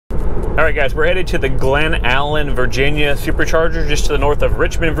All right, guys, we're headed to the Glen Allen, Virginia Supercharger, just to the north of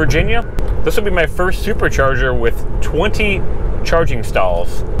Richmond, Virginia. This will be my first supercharger with 20 charging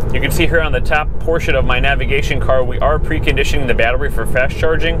stalls. You can see here on the top portion of my navigation card, we are preconditioning the battery for fast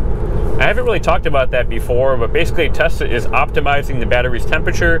charging. I haven't really talked about that before, but basically Tesla is optimizing the battery's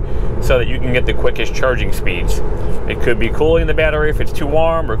temperature so that you can get the quickest charging speeds. It could be cooling the battery if it's too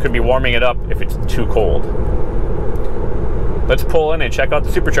warm, or it could be warming it up if it's too cold. Let's pull in and check out the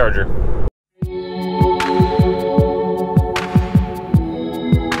supercharger.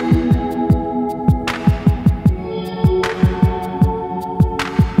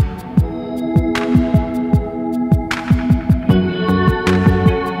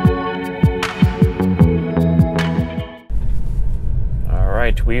 All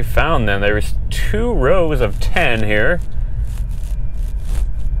right, we found them. There's 2 rows of 10 here.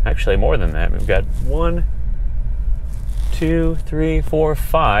 Actually, more than that. We've got 1, 2, 3, 4,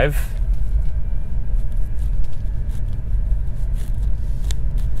 5.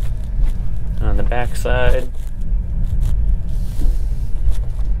 On the back side.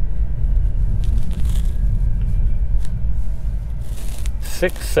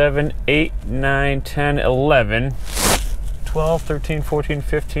 6, 7, 8, 9, 10, 11, 12, 13, 14,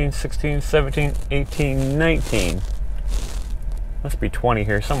 15, 16, 17, 18, 19. Must be 20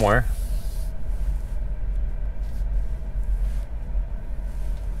 here somewhere.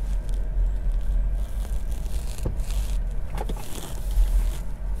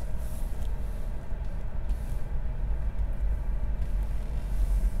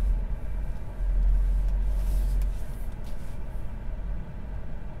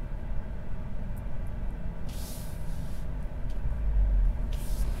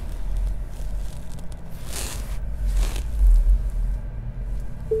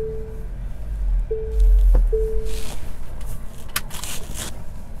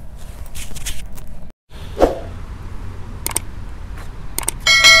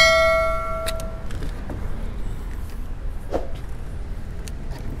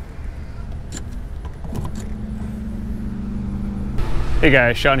 Hey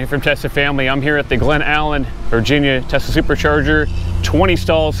guys, Sean here from Tesla Family. I'm here at the Glen Allen, Virginia Tesla Supercharger. 20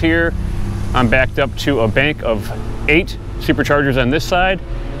 stalls here. I'm backed up to a bank of 8 superchargers on this side.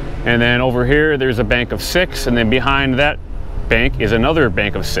 And then over here, there's a bank of 6. And then behind that bank is another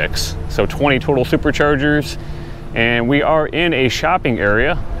bank of 6. So 20 total superchargers. And we are in a shopping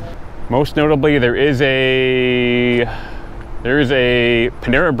area. Most notably, there is a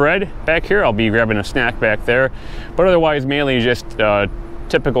Panera Bread back here. I'll be grabbing a snack back there. But otherwise, mainly just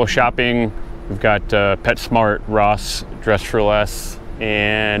typical shopping. We've got PetSmart, Ross, Dress for Less,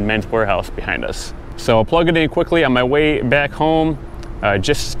 and Men's Warehouse behind us. So I'll plug it in quickly on my way back home.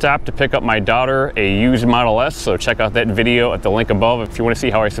 Just stopped to pick up my daughter a used Model S, so check out that video at the link above if you want to see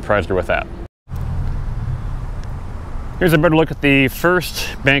how I surprised her with that. Here's a better look at the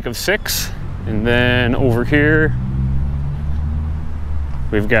first bank of 6, and then over here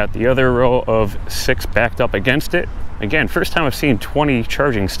we've got the other row of 6 backed up against it. Again, first time I've seen 20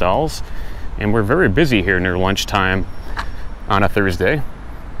 charging stalls, and we're very busy here near lunchtime on a Thursday.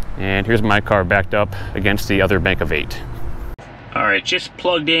 And here's my car backed up against the other bank of 8. All right, just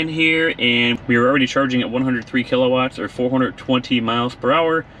plugged in here, and we were already charging at 103 kilowatts or 420 miles per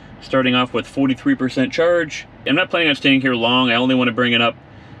hour, starting off with 43% charge. I'm not planning on staying here long. I only want to bring it up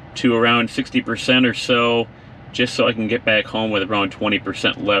to around 60% or so, just so I can get back home with around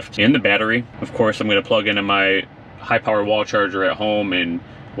 20% left in the battery. Of course, I'm going to plug into my high power wall charger at home, and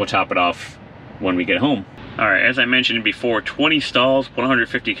we'll top it off when we get home. All right, as I mentioned before, 20 stalls,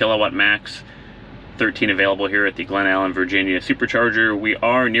 150 kilowatt max, 13 available here at the Glen Allen, Virginia Supercharger. We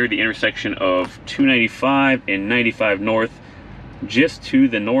are near the intersection of 295 and 95 North, just to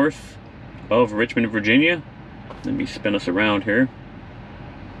the north of Richmond, Virginia. Let me spin us around here.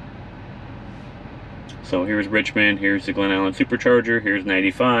 So here's Richmond, here's the Glen Allen Supercharger, here's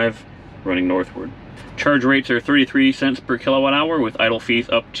 95, running northward. Charge rates are 33 cents per kilowatt hour with idle fees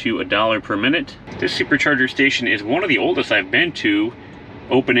up to $1 per minute. This supercharger station is one of the oldest I've been to,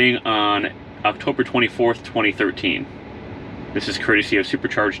 opening on October 24th, 2013. This is courtesy of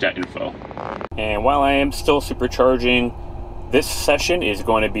supercharge.info. And while I am still supercharging, this session is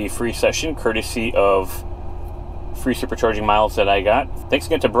going to be free session courtesy of free supercharging miles that I got. Thanks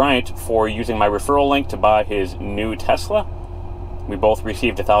again to Bryant for using my referral link to buy his new Tesla. We both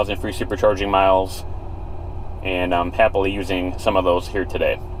received 1,000 free supercharging miles, and I'm happily using some of those here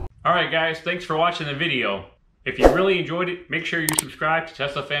today. All right, guys, thanks for watching the video. If you really enjoyed it, make sure you subscribe to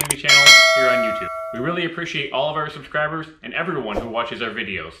Tesla Family Channel here on YouTube. We really appreciate all of our subscribers and everyone who watches our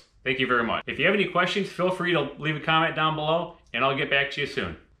videos. Thank you very much. If you have any questions, feel free to leave a comment down below, and I'll get back to you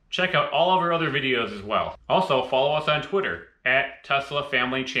soon. Check out all of our other videos as well. Also, follow us on Twitter at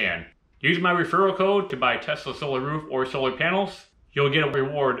TeslaFamilyChan. Use my referral code to buy Tesla solar roof or solar panels. You'll get a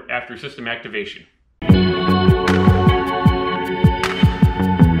reward after system activation.